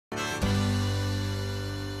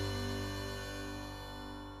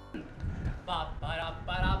Bye, bye,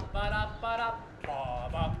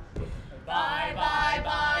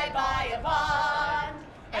 bye, bye, a bond.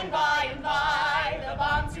 And by, the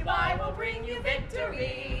bonds you buy will bring you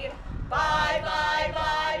victory. Bye, bye,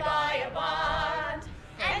 bye, bye, a bond.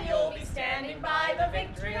 And you'll be standing by the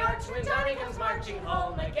victory arch when Johnny comes marching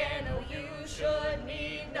home again. Oh, you should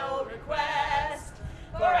need no request.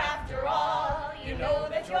 For after all, you know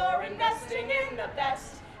that you're investing in the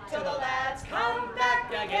best. Till the lads come back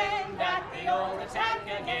again, back the old attack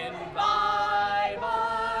again. Bye,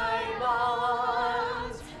 bye,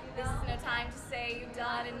 bonds. This is no time to say you've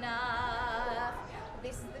done enough.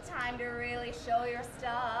 This is the time to really show your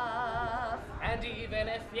stuff. And even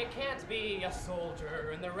if you can't be a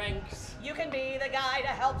soldier in the ranks, you can be the guy to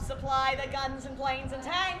help supply the guns and planes and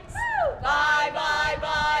tanks. Woo! Bye, bye,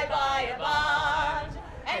 bye, bye, a bond.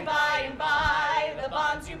 And by, the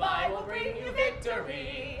bonds you buy will bring you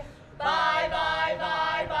victory. Bye, bye,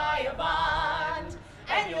 bye, bye, a bond.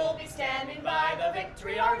 And you'll be standing by the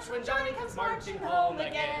victory arch when Johnny comes marching home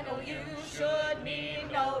again. Oh, you should need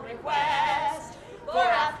no request. For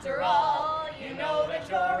after all, you know that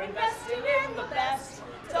you're investing in the best.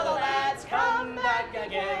 Till the lads come back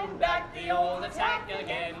again, back the old attack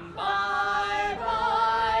again. Bye,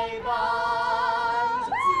 bye, bonds.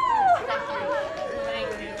 thank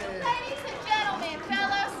you. Ladies and gentlemen,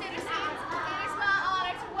 fellow citizens, it is my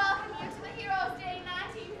honor to welcome you to the Heroes Day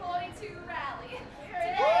 1942 rally.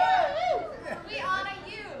 Today, we honor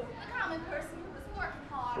you, the common person who is working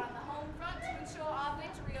hard on the home front to ensure our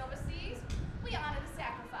victory overseas. We honor the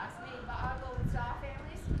sacrifice made by our Golden Star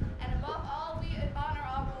families, and above all, we honor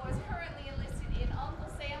our boys currently enlisted in Uncle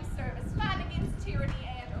Sam's service, fighting against tyranny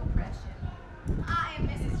and oppression. I am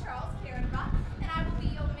Mrs. Charles Rock, and I will be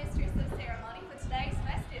your mistress of ceremony for today's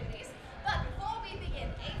festivities. But before we begin,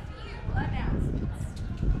 a few announcements.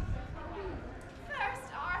 First,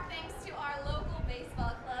 our thanks to our local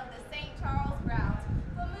baseball club, the St. Charles Browns,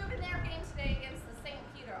 for moving their game today against the St.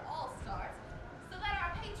 Peter All-Stars, so that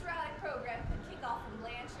our patriotic program could kick off in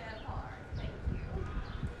Blanchette Park. Thank you.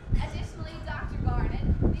 Additionally, Dr. Garnett,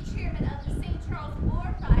 the chairman of the St. Charles War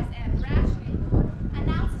Prize and Rationing Board,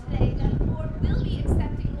 announced today that the board will be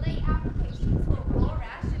accepting late applications for War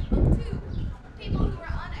Ration Book 2. People who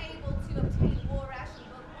are unable to obtain War Ration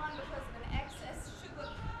Book 1 because of an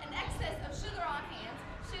excess of sugar on hand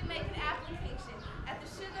should make an application at the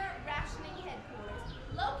Sugar Rationing Headquarters,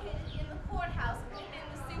 located in the courthouse within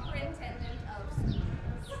the Superintendent of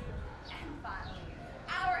Schools. And finally,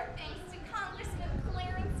 our thanks to Congressman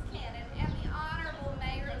Clarence Cannon and the Honorable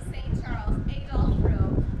Mayor of St. Charles, Adolph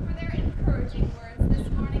Rowe, for their encouraging words this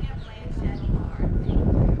morning at Blanchette Park. Thank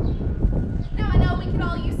you. Now, I know we could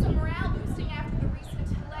all use some morale boosting after the recent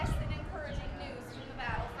less than encouraging news from the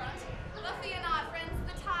battlefront. But fear not, friends,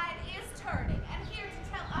 the tide is turning. And here to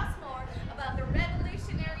tell us more about the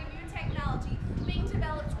revolutionary new technology being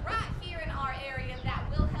developed right here in our area that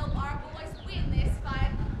will help our boys win this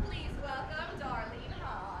fight, please welcome Darlene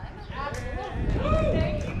Hahn.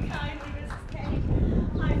 Thank you kindly, Mrs. Kay.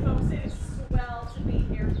 Hi, folks. It is swell to be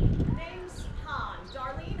here. Name's Hahn,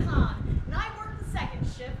 Darlene Hahn, and I work the second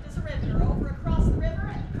shift as a riveter over across the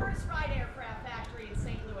river at Curtiss Wright Aircraft Factory in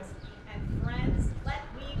St. Louis. And friends, let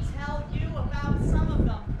me tell you about some of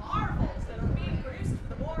the marvels that are being produced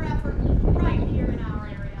for the war effort right here in our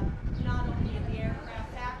area. Not only in the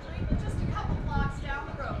aircraft factory, but just a couple blocks down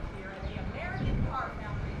the road here at the American Car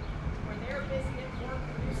Foundry, where they're busy at work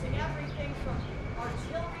producing everything from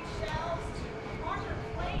artillery shells to armored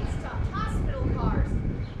planes to hospital cars.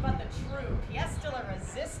 But the true pièce de la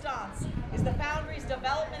résistance is the foundry's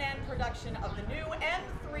development and production of the new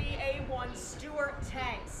M3A1 Stuart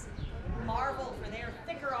tanks. Marveled for their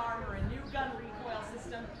thicker armor and new gun recoil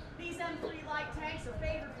system, these M3 light tanks are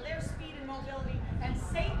favored for their speed and mobility, and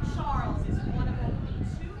St. Charles is one of only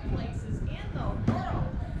 2 places in the world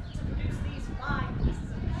to produce these fine pieces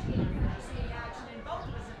of machinery that are seeing action in both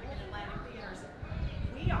Pacific and Atlantic theaters.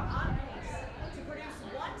 We are on pace to produce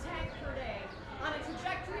 1 tank per day, on a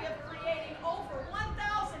trajectory of creating over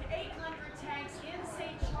 1,800 tanks in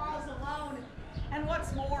St. Charles alone. And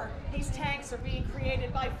what's more, these tanks are being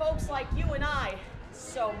created by folks like you and I.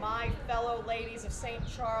 So my fellow ladies of St.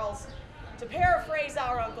 Charles, to paraphrase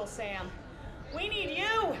our Uncle Sam, we need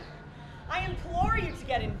you. I implore you to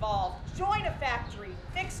get involved, join a factory,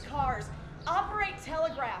 fix cars, operate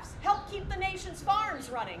telegraphs, help keep the nation's farms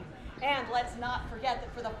running. And let's not forget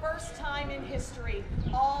that for the first time in history,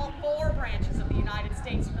 all 4 branches of the United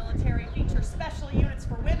States military feature special units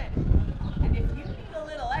for women. And if you need a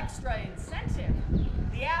little extra incentive,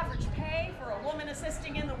 the average pay for a woman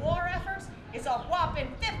assisting in the war efforts is a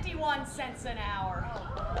whopping 51 cents an hour.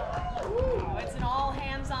 It's an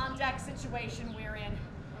all-hands hands-on-deck situation we're in.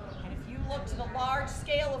 And if you look to the large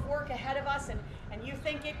scale of work ahead of us and you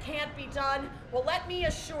think it can't be done, well, let me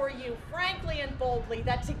assure you, frankly and boldly,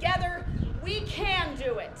 that together we can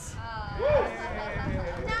do it.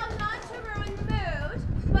 Now, not to ruin the mood,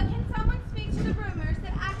 but can someone speak to the rumors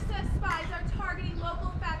that Axis spies are targeting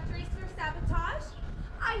local factories for sabotage?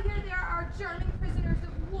 I hear there are German prisoners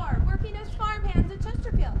of war working as farmhands at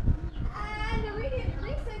Chesterfield. And a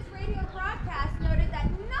recent radio broadcast noted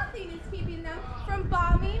that nothing is keeping them from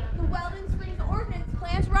bombing the Weldon Springs ordnance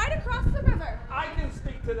plant right across the river. I can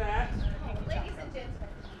speak to that. Ladies and gentlemen,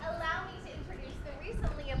 allow me to introduce the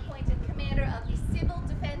recently appointed commander of the Civil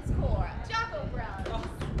Defense Corps, Jocko Brown.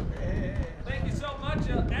 Thank you so much.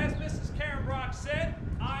 As Mrs. Karen Brock said,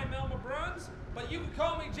 I'm Elmer Bruns, but you can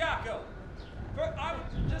call me Jocko. I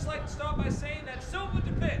would just like to start by saying that civil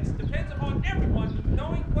defense depends upon everyone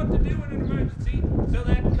knowing what to do in an emergency so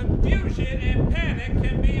that confusion and panic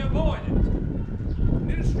can be avoided.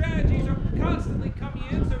 New strategies are constantly coming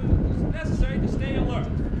in, so it's necessary to stay alert.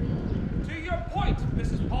 To your point,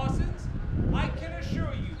 Mrs. Parsons, I can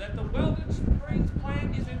assure you that the Weldon Springs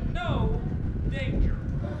plant is in no danger.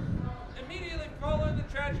 Immediately following the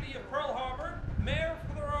tragedy of Pearl Harbor, Mayor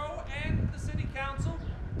Thoreau and the City Council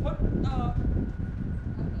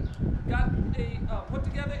put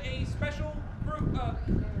together a special group,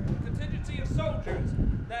 contingency of soldiers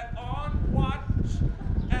that are on watch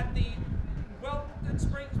at the Weldon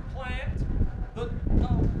Springs plant, the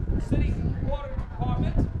city water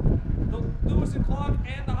department, the Lewis and Clark,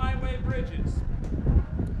 and the highway bridges.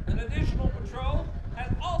 An additional patrol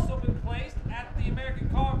has also been placed at the American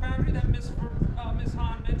Car Foundry that Miss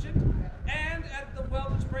Hahn mentioned, and at the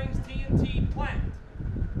Weldon Springs TNT plant.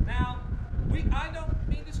 Now, I don't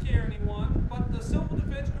mean to scare anyone, but the Civil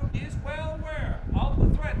Defense Group is well aware of the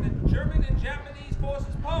threat that German and Japanese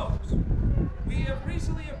forces pose. We have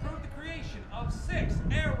recently approved the creation of 6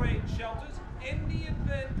 air raid shelters in the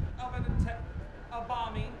event of a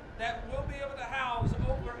bombing that will be able to house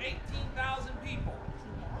over 18,000 people.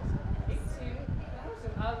 18,000?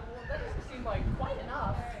 Well, that doesn't seem like quite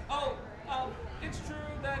enough. It's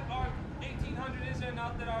true that our 1,800 isn't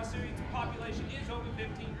enough, that our city's population is over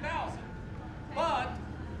 15,000. But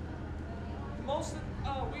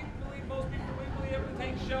we believe most people will be able to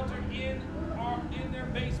take shelter in their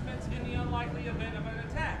basements in the unlikely event of an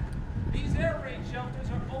attack. These air raid shelters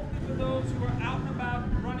are only for those who are out and about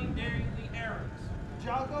running daily errands.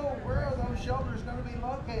 Jocko, where are those shelters going to be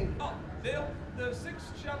located? The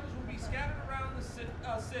 6 shelters will be scattered around the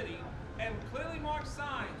city, and clearly marked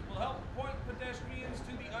signs will help point pedestrians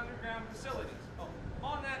to the underground facilities.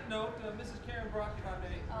 On that note, Mrs. Karen Brock, if I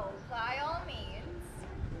may. Oh, by all means.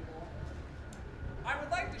 I would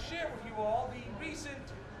like to share with you all the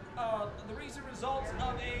recent results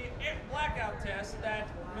of a blackout test that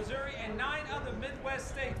Missouri and 9 other Midwest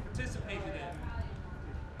states participated in.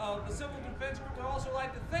 The Civil Defense Group would also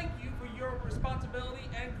like to thank you for your responsibility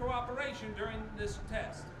and cooperation during this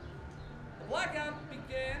test. The blackout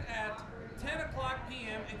began at 10 o'clock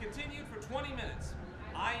p.m. and continued for 20 minutes.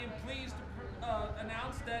 I am pleased to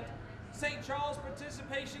announce that St. Charles'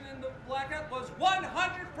 participation in the blackout was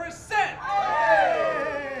 100%!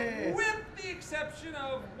 Hey! With the exception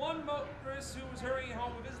of one motorist who was hurrying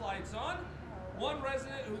home with his lights on, one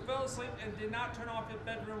resident who fell asleep and did not turn off his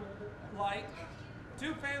bedroom light,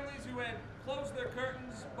 2 families who had closed their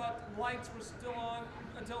curtains but lights were still on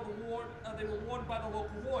until they were warned by the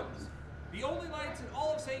local wardens. The only lights in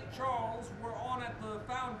all of St. Charles were on at the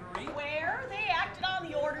foundry, Where they acted on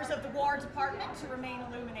the orders of the War Department to remain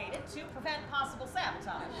illuminated to prevent possible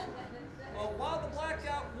sabotage. while the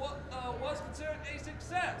blackout was considered a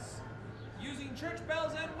success. Using church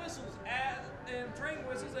bells and whistles and train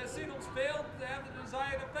whistles as signals failed to have the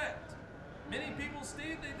desired effect. Many people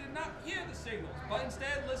stated they did not hear the signals, but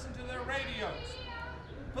instead listened to their radios.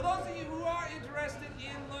 For those of you who are interested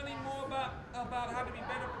in learning more about how to be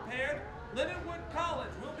better prepared, Lindenwood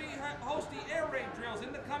College will be hosting air raid drills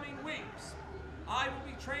in the coming weeks. I will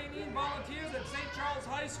be training volunteers at St. Charles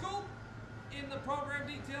High School in the program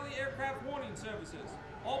detailing aircraft warning services.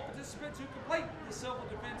 All participants who complete the Civil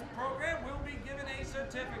Defense program will be given a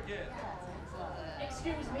certificate.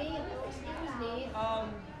 Excuse me.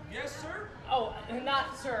 Yes, sir? Oh,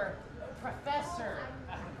 not sir, Professor.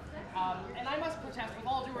 And I must protest, with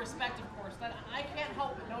all due respect, of course, that I can't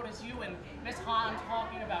help but notice you and Miss Hahn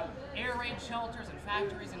talking about air raid shelters and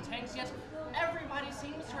factories and tanks, yet everybody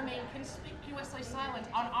seems to remain conspicuously silent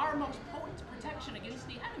on our most potent protection against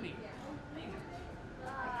the enemy.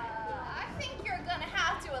 I think you're gonna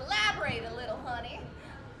have to elaborate a little, honey.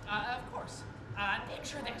 Of course.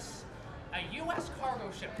 Picture this. A U.S. cargo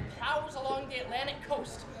ship plows along the Atlantic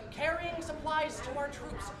coast, carrying supplies to our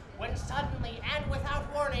troops, when suddenly and without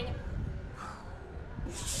warning,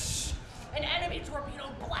 an enemy torpedo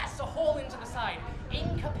blasts a hole into the side,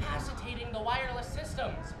 incapacitating the wireless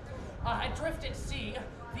systems. Adrift at sea,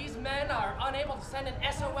 these men are unable to send an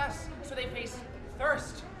SOS, so they face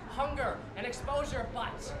thirst, hunger, and exposure,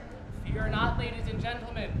 but fear not, ladies and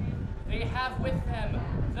gentlemen. They have with them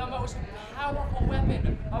the most powerful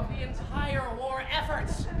weapon of the entire war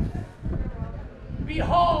efforts.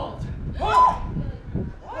 Behold! Oh,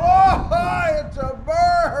 it's a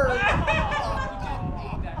bird!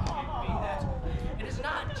 It is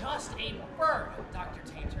not just a bird, Dr.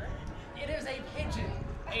 Tainter. It is a pigeon.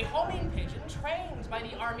 A homing pigeon trained by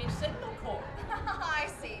the Army Signal Corps. I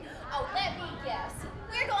see. Oh, let me guess.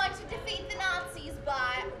 We're going to defeat the Nazis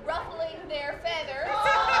by ruffling their feathers.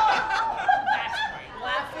 That's right.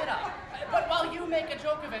 Laugh it up. But while you make a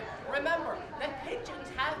joke of it, remember that pigeons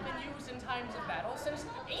have been used in times of battle since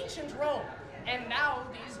ancient Rome. And now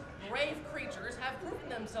these brave creatures have proven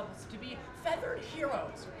themselves to be feathered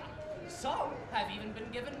heroes. Some have even been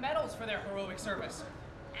given medals for their heroic service.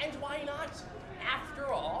 And why not? After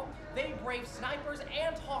all, they brave snipers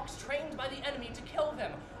and hawks trained by the enemy to kill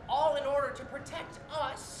them, all in order to protect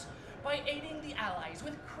us by aiding the Allies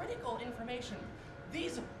with critical information.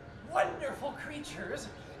 These wonderful creatures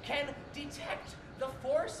can detect the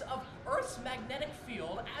force of Earth's magnetic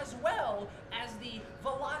field as well as the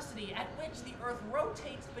velocity at which the Earth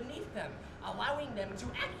rotates beneath them, allowing them to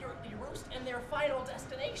accurately roost in their final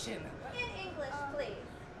destination. In English, please.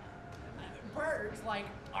 Birds like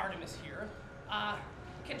Artemis here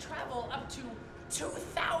can travel up to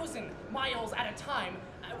 2,000 miles at a time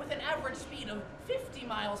with an average speed of 50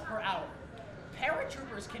 miles per hour.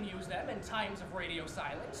 Paratroopers can use them in times of radio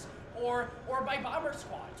silence or by bomber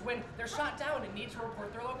squads when they're shot down and need to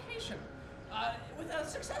report their location. With a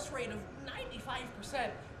success rate of 95%,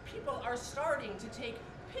 people are starting to take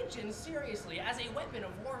pigeons seriously as a weapon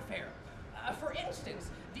of warfare. For instance,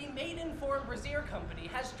 the Maidenform Brazier Company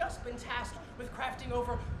has just been tasked with crafting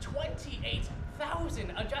over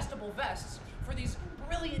 28,000 adjustable vests for these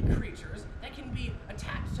brilliant creatures that can be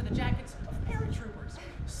attached to the jackets of paratroopers.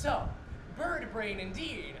 So, bird brain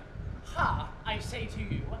indeed. Ha, I say to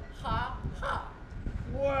you, ha, ha.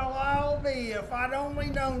 Well, I'll be. If I'd only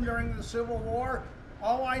known during the Civil War,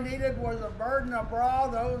 all I needed was a bird and a bra,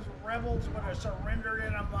 those rebels would have surrendered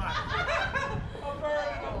in a month. A bird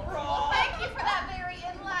and a bra. Thank you for that very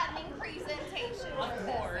enlightening presentation. Of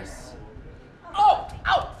course. Oh!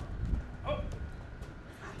 Oh!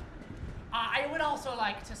 I would also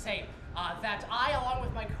like to say that I, along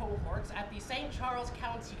with my cohorts at the St. Charles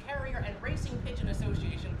County Carrier and Racing Pigeon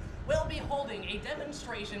Association, will be holding a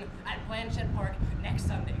demonstration at Blanchette Park next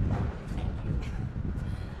Sunday. Thank you.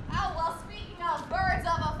 Oh, well, speaking of birds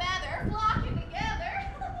of a feather flocking together,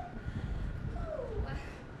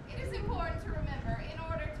 it is important to remember, in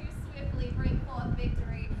order to swiftly bring forth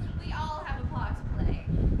victory, we all have a part to play.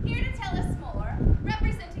 Here to tell us more,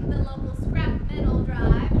 representing the local scrap metal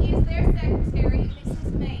drive, is their secretary,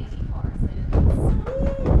 Mrs. Mamie Parsons.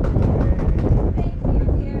 Thank you,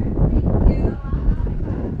 dear. Thank you.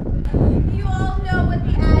 You all know what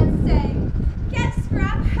the ads say. Get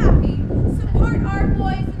scrap happy. Support our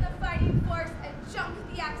boys in the fighting force and junk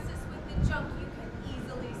the Axis with the junk you can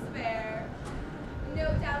easily spare. No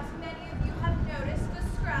doubt many of you have noticed the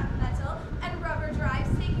scrap metal and rubber drives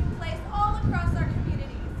taking place all across our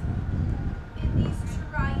communities. In these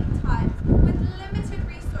trying times, with limited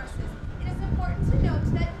resources, it is important to note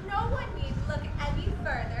that no one need look any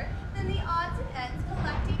further than the odds and ends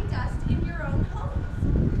collecting dust in your own homes.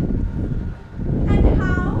 And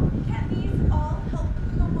how can these all help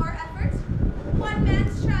the war effort? One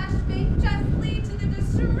man's trash may just lead to the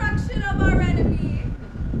destruction of our enemy.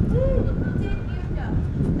 Did you know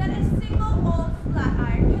that a single old flat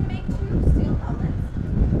iron can make 2 steel helmets?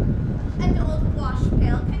 An old wash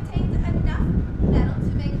pail contains enough metal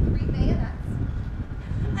to make 3 bayonets.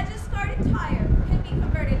 A discarded tire can be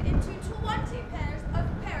converted into 20 pairs of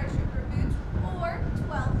paratrooper boots or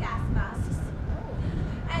 12 gas masks.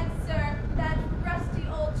 And sir, that rusty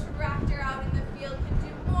old tractor out in the field can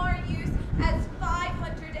do more use as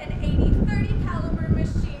 580 30 caliber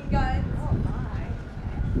machine guns. Oh my.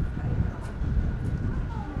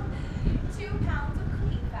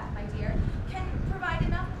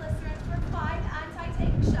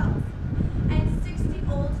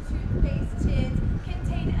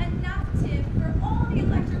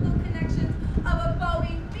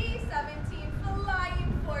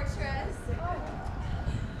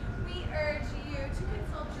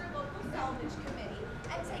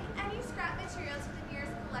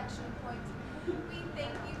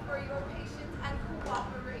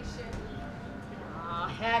 celebration. Ah,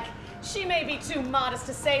 heck, she may be too modest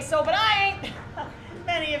to say so, but I ain't.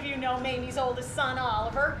 Many of you know Mamie's oldest son,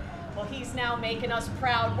 Oliver. Well, he's now making us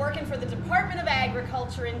proud, working for the Department of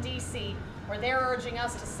Agriculture in D.C., where they're urging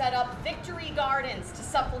us to set up victory gardens to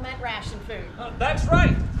supplement ration food. That's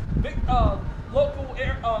right. Local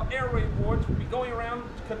air raid wards will be going around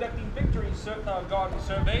conducting victory garden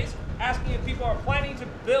surveys, asking if people are planning to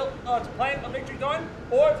plant a victory garden,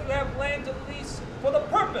 or if you have land to lease for the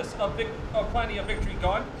purpose of planting a victory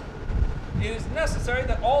garden. It is necessary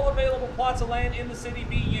that all available plots of land in the city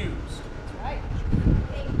be used. That's right.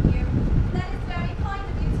 Thank you. That is very kind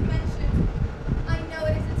of you to mention. I know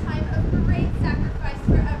it is a time of great sacrifice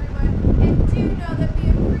for everyone, and do know that we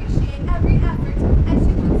appreciate every effort as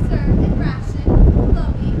you conserve and ration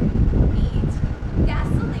clothing, meat,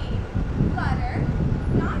 gasoline, butter,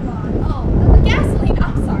 nylon. Oh, gasoline.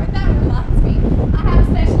 I'm sorry, that reminds me. I have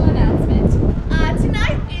a special announcement.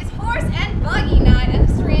 Tonight is Horse and Buggy Night at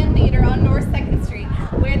the Strand Theater on North 2nd Street,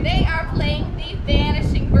 where they are playing The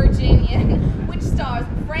Vanishing Virginian, which stars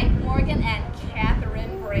Frank Morgan and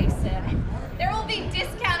Catherine Brayson. There will be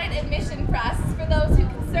discounted admission prices for those who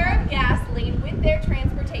conserve gasoline with their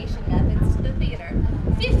transportation methods to the theater.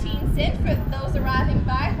 15 cents for those arriving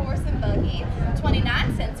by horse and buggy,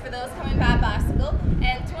 29 cents for those coming by bicycle,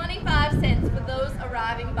 and 25 cents for those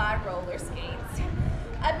arriving by roller skates.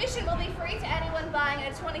 Admission will be free to anyone buying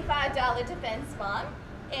a $25 defense bond,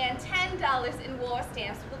 and $10 in war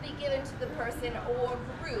stamps will be given to the person or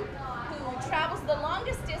group who travels the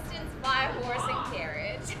longest distance by horse and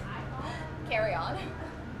carriage. Carry on.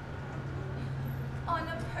 On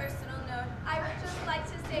a personal note, I would just like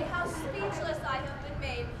to say how speechless I have been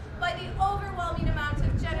made by the overwhelming amount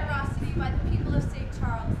of generosity by the people of St.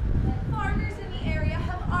 Charles. Farmers in the area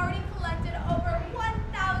have already collected over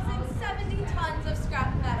 1,070 tons of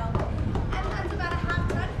scrap metal, and that's about a half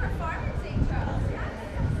ton per farmer in St. Charles.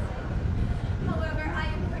 However, I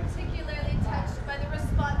am particularly touched by the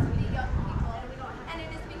response of the young people, and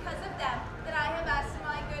it is because of them that I have asked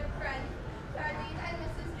my good friend, Darlene and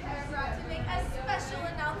Mrs. Paragraph, to make a special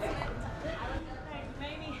announcement. Thank you,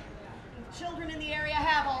 Mamie. The children in the area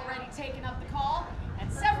have already taken up the call,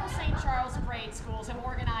 and several St. Charles grade schools have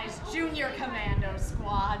organized junior commando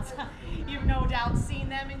squads. You've no doubt seen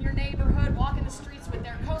them in your neighborhood, walking the streets with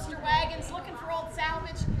their coaster wagons, looking for old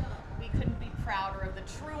salvage. We couldn't be prouder of the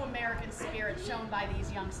true American spirit shown by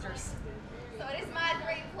these youngsters. So it is my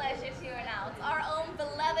great pleasure to announce our own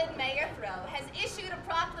beloved Mayor Throw has issued a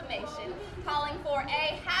proclamation calling for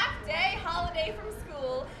a half-day holiday from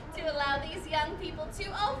school to allow these young people to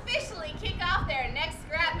officially kick off their next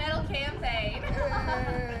scrap metal campaign.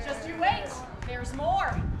 But just you wait, there's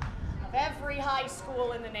more. Of every high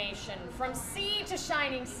school in the nation, from sea to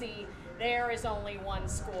shining sea, there is only one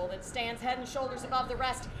school that stands head and shoulders above the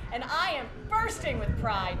rest, and I am bursting with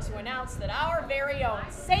pride to announce that our very own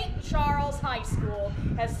St. Charles High School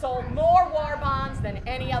has sold more war bonds than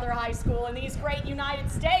any other high school in these great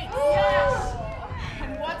United States. Yes!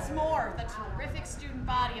 And what's more, the terrific student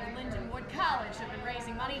body of Lindenwood College have been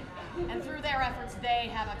raising money, and through their efforts,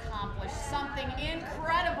 they have accomplished something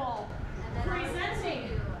incredible.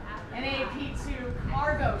 Presenting an AP2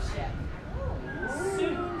 cargo ship,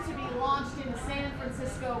 soon to be launched into San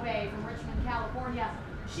Francisco Bay from Richmond, California.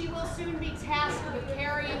 She will soon be tasked with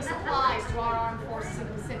carrying supplies to our armed forces in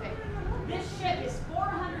the Pacific. This ship is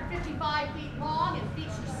 455 feet long and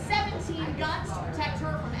features 17 guns to protect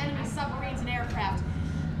her from enemy submarines and aircraft.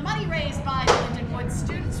 The money raised by the Lindenwood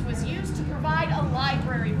students was used to provide a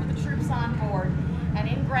library for the troops on board. And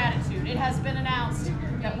in gratitude, it has been announced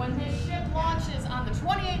that when this ship launches on the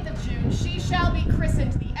 28th of June, she shall be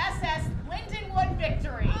christened the SS Lindenwood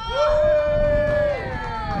Victory. Oh,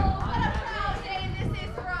 what a proud day this is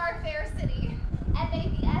for our fair city. And may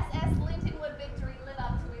the SS Lindenwood Victory live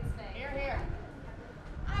up to its name. Hear, hear.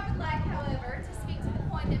 I would like, however, to speak to the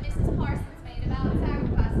point that Mrs. Parsons made about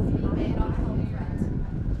sacrifices being made on the home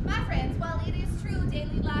front. My friends, while it is true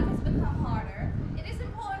daily life has become harder, it is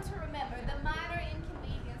important to remember the minor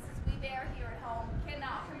inconveniences we bear here at home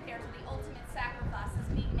cannot compare to the ultimate sacrifices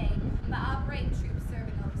being made by our brave troops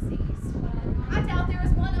serving overseas. I doubt there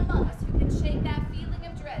is one among us who can shake that feeling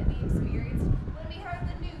of dread we experienced when we heard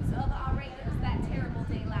the news of our raiders that terrible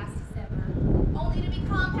day last December, only to be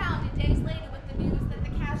compounded days later with the news that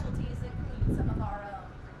the casualties include some of our own.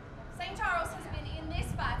 St. Charles has been in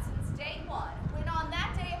this fight since day one, when on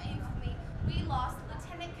that day of infamy, we lost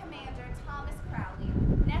Lieutenant Commander Thomas Crowley,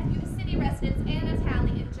 nephew to city residents Anna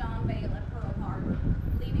Talley and John Vale at Pearl Harbor,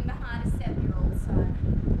 leaving behind a 7-year-old son.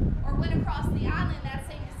 Or when across the island that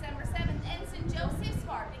same December 7th, Ensign Joe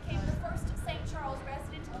Sipsmart became the first St. Charles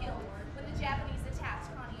resident killed when the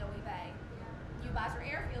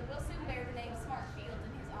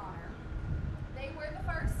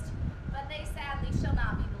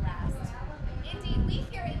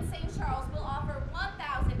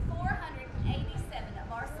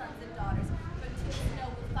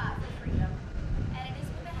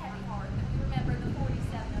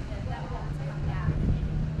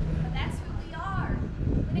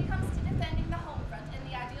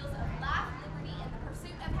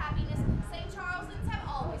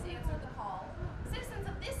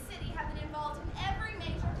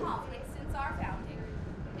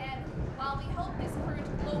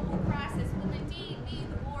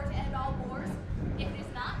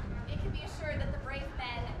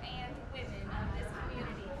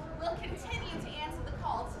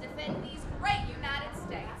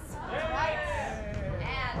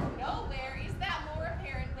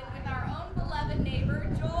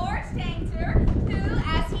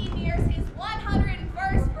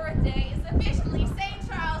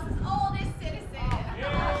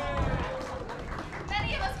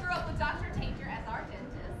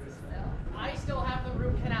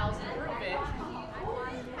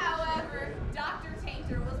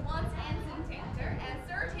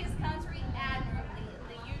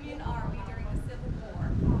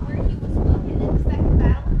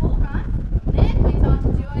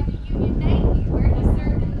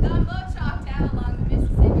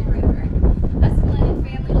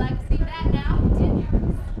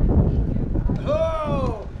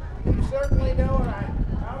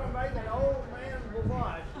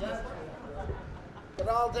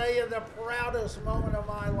proudest moment of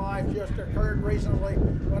my life just occurred recently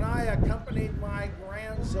when I accompanied my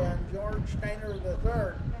grandson, George Stainer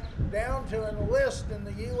III, down to enlist in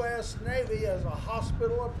the U.S. Navy as a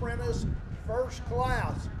hospital apprentice, first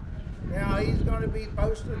class. Now he's going to be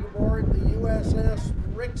posted aboard the USS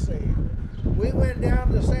Rixey. We went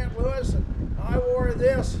down to St. Louis and I wore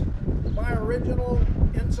this, my original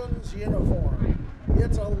ensign's uniform.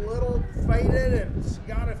 It's a little faded and it's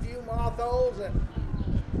got a few moth holes and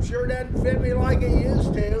sure doesn't fit me like it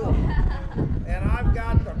used to. And I've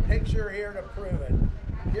got the picture here to prove it.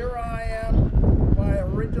 Here I am, my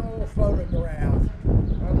original photograph.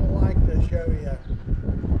 I'd like to show you.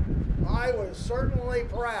 I was certainly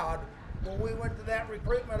proud when we went to that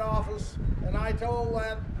recruitment office and I told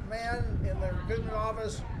that man in the recruitment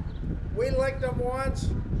office, we licked them once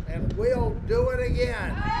and we'll do it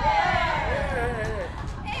again. Yeah.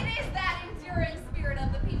 It is that enduring spirit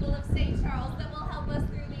of the people of St. Charles that will help us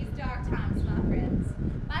through these dark times, my friends.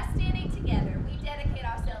 By standing together, we dedicate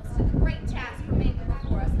ourselves to the great task remaining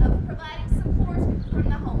before us of providing support from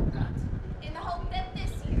the home front, in the hope that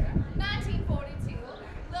this year, 1942,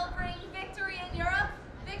 will bring victory in Europe,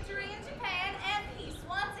 victory in Japan, and peace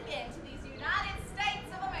once again to these United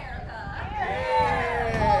States of America.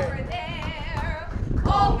 Yeah.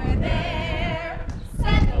 Over there,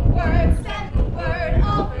 send the word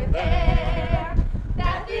over there,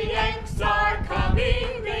 that the Yanks are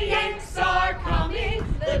coming,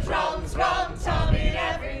 the drums rum-tumming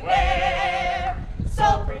everywhere.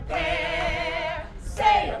 So prepare,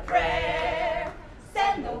 say a prayer,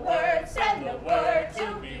 send the word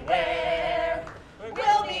to beware.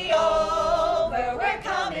 We'll be over, we're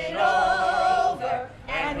coming over,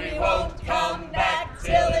 and we won't come back.